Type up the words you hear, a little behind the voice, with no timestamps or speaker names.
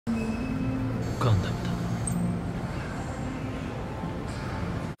Gundam'da.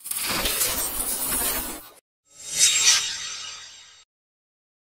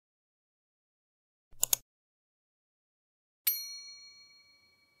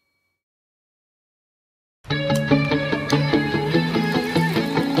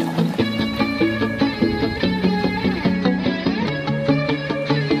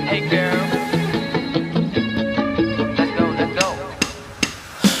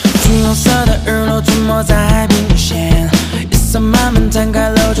红色的日落出没在海平线，夜色慢慢摊开，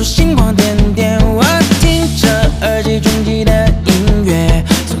露出星光点点。我听着耳机中记的音乐，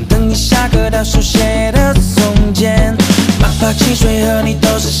从等你下课到书写的从前。马泡汽水和你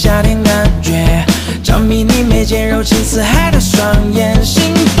都是夏天感觉，着迷你眉间柔情似海的双眼，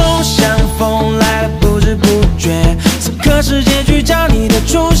心动像风来了不知不觉，此刻世界去找你的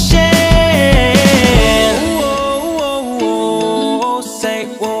出现。Say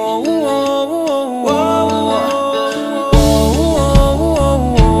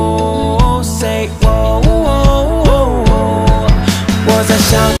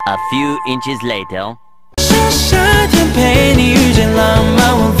A few inches later， 是夏天陪你遇见浪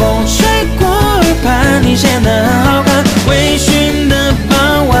漫，晚风吹过耳畔，你显得很好看。微醺的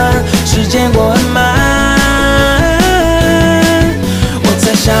傍晚，时间过很慢。我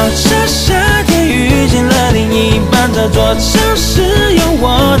在笑着，夏天遇见了另一半，这座城市有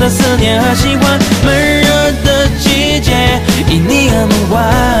我的思念和喜欢。闷热的季节，因你而梦幻。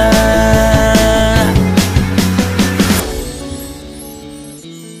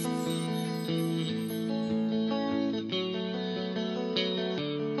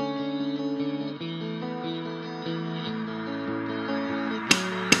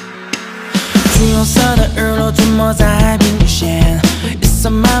橘红色的日落出没在海平线，夜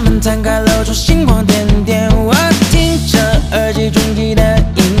色慢慢摊开，露出星光点点。我听着耳机中记的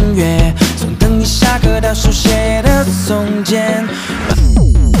音乐，从等你下课到书写的从前。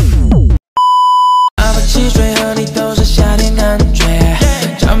马泡汽水和你都是夏天感觉，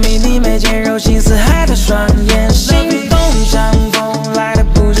着迷你眉间柔情似海的双眼，心动像风来的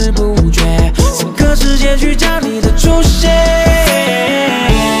不知不觉，此刻世界去找你的出现。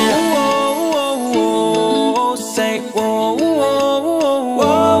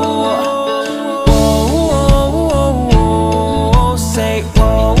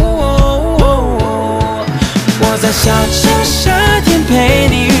我在笑着，夏天陪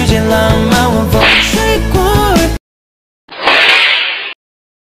你遇见浪漫，晚风吹过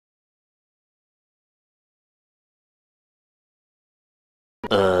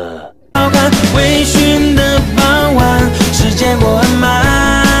好看，微醺的傍晚，时间过很慢。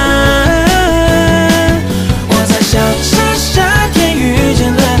我在笑着，夏天遇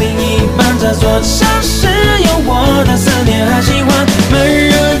见了另一半，这座城市有我的思念和喜欢。闷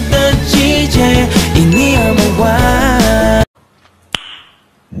热的季节，因你而梦幻。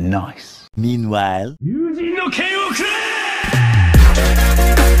Nice. Meanwhile， 友人の剣をくれ。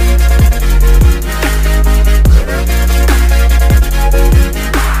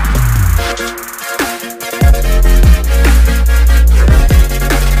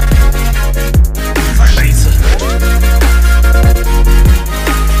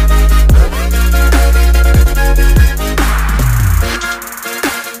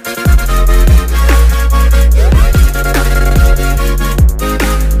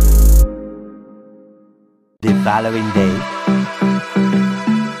The following day，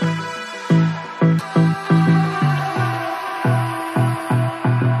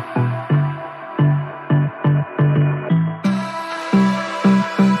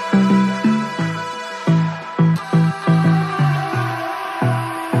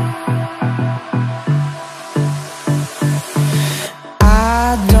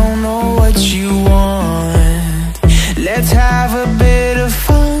 I don't know what you want. Let's have a bit of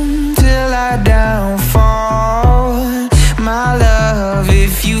fun till I downfall. My love,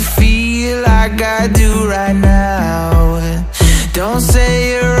 if you feel like I do right now, don't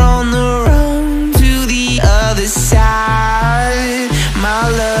say you're on the run to the other side. My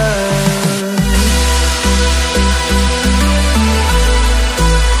love,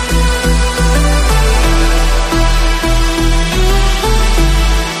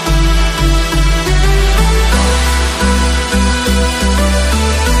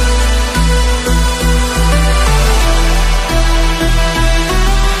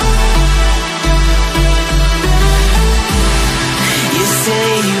 you say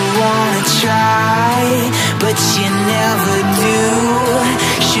you wanna try, but you never do.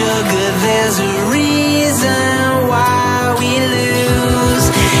 Sugar, there's a reason why we lose.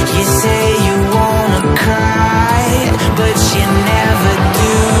 You say you wanna cry, but you never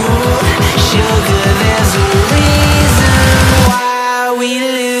do. Sugar,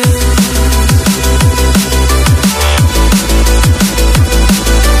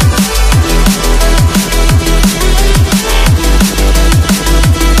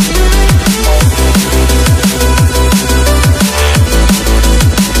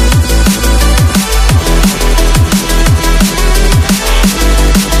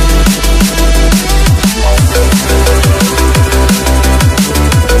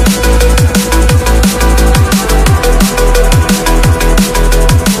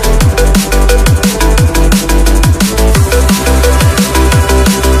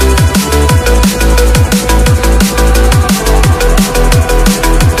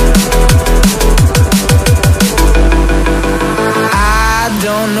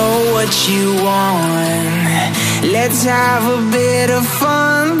 Let's have a bit of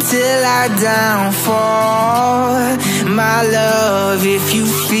fun till I downfall. My love, if you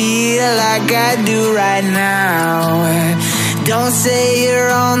feel like I do right now, don't say you're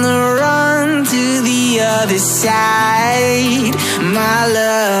on the run to the other side. My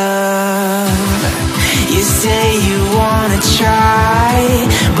love, you say you wanna try,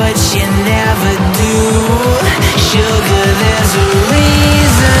 but you never do. Sugar, there's a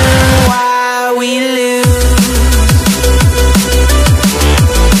reason why we lose.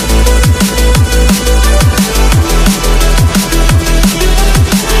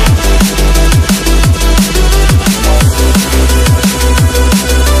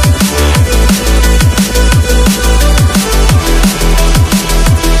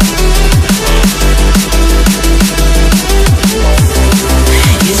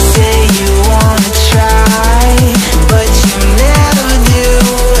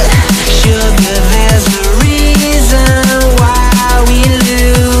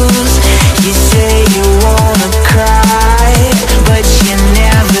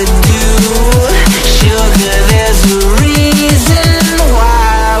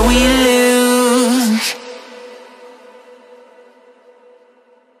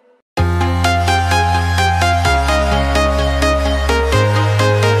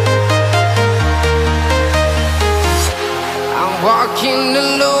 Walking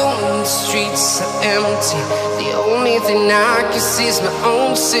alone, the streets are empty. The only thing I can see is my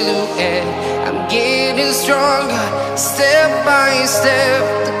own silhouette. I'm getting stronger, step by step.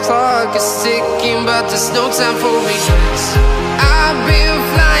 The clock is ticking, but there's no time for regrets. I've been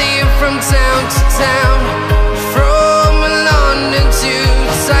flying from town to town, from London to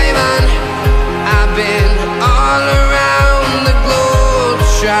Taiwan. I've been all around the globe,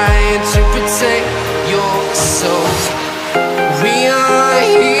 trying to protect your soul. We are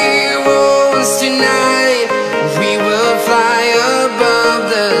heroes tonight. We will fly above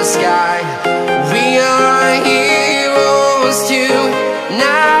the sky. We are heroes tonight.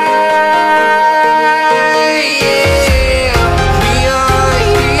 Yeah. We are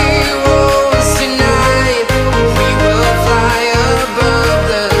heroes tonight. We will fly above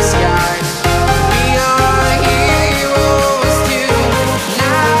the sky. We are heroes tonight.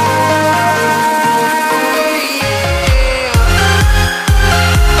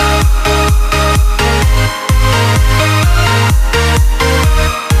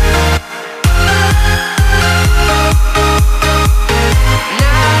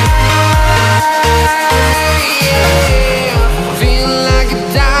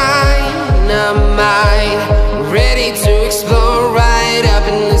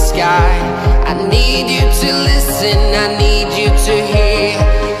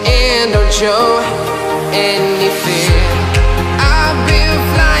 Show any fear. I've been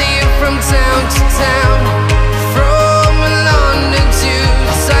flying from town to town, from London to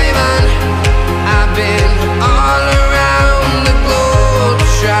Taiwan. I've been all around the globe,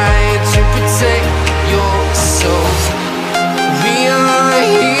 trying to protect your soul. We are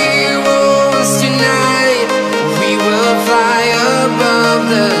heroes tonight. We will fly above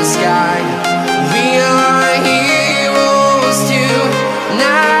the sky. We are heroes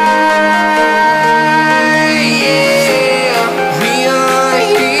tonight.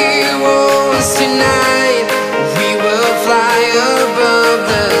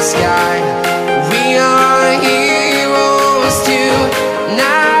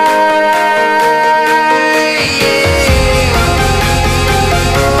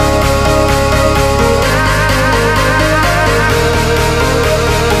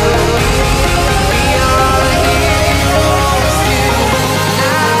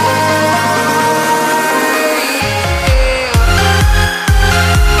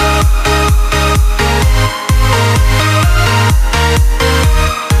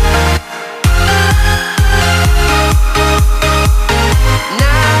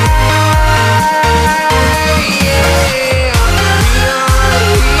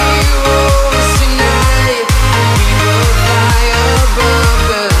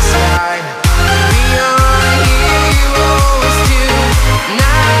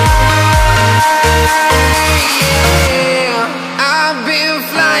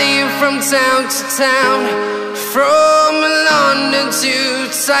 Town to town, from London to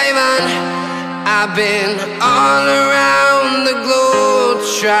Taiwan. I've been all around the globe,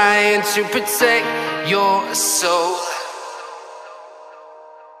 trying to protect your soul.